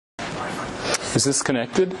Is this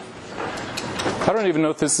connected? I don't even know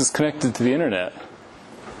if this is connected to the internet.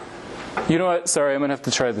 You know what? Sorry, I'm going to have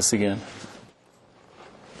to try this again.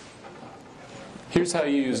 Here's how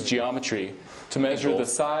you use geometry to measure the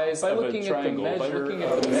size of a triangle by looking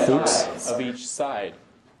at the size of each side.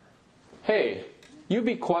 Hey, you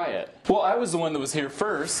be quiet. Well, I was the one that was here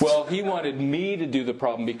first. Well, he wanted me to do the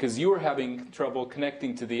problem because you were having trouble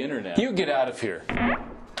connecting to the internet. You get out of here.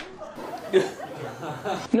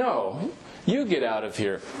 No, you get out of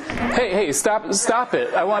here. Hey, stop it. Stop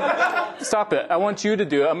it. I want you to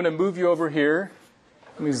do it. I'm going to move you over here.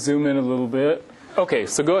 Let me zoom in a little bit. Okay,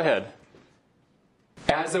 so go ahead.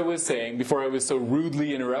 As I was saying, before I was so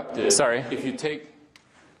rudely interrupted. Sorry. If you take...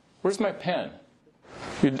 Where's my pen?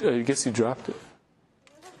 I guess you dropped it.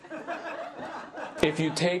 If you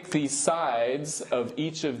take the sides of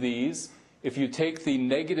each of these, if you take the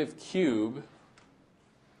negative cube...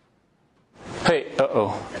 Hey, uh-oh.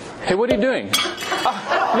 Hey, what are you doing?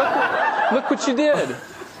 Look what you did.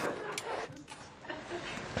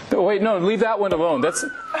 Oh, wait, no, leave that one alone. That's...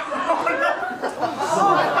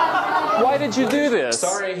 Why did you do this?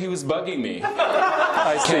 Sorry, he was bugging me.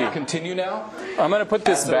 I see. Can I continue now? I'm going to put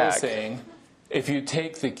this back. As I was saying, if you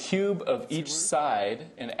take the cube of each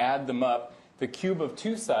side and add them up, the cube of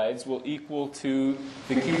two sides will equal to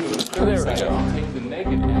the cube of the third side. There we go. Take the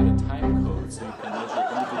negative and add a time code so you can measure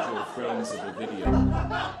individual frames of the video.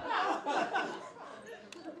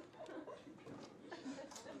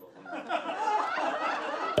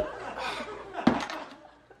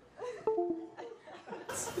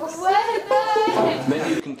 Then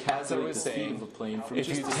you can calculate the speed of a plane from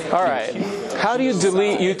just... All right. How do you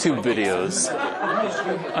delete YouTube videos?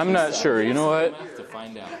 I'm not sure. You know what?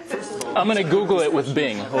 I'm going to Google it with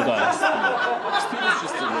Bing. Hold on. Speed is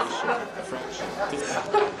just a ratio, a fraction.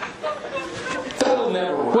 That'll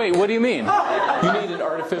never work. Wait, what do you mean? You need an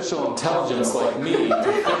artificial intelligence like me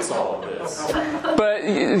to fix all of this. But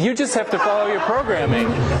you just have to follow your programming.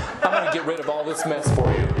 I'm going to get rid of all this mess for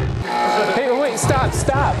you. Hey, wait, stop.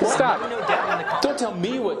 Don't tell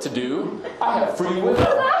me what to do. I have free will.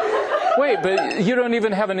 Wait, but you don't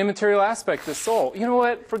even have an immaterial aspect of soul. You know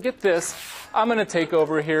what? Forget this. I'm going to take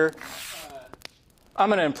over here. I'm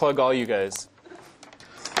going to unplug all you guys.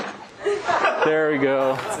 There we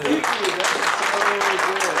go.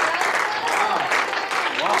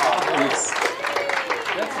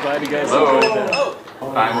 Glad you guys enjoyed that.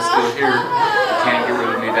 I'm still here. Can't get rid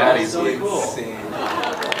of me that easily.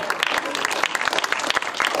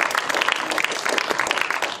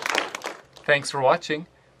 Thanks for watching.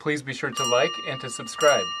 Please be sure to like and to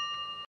subscribe.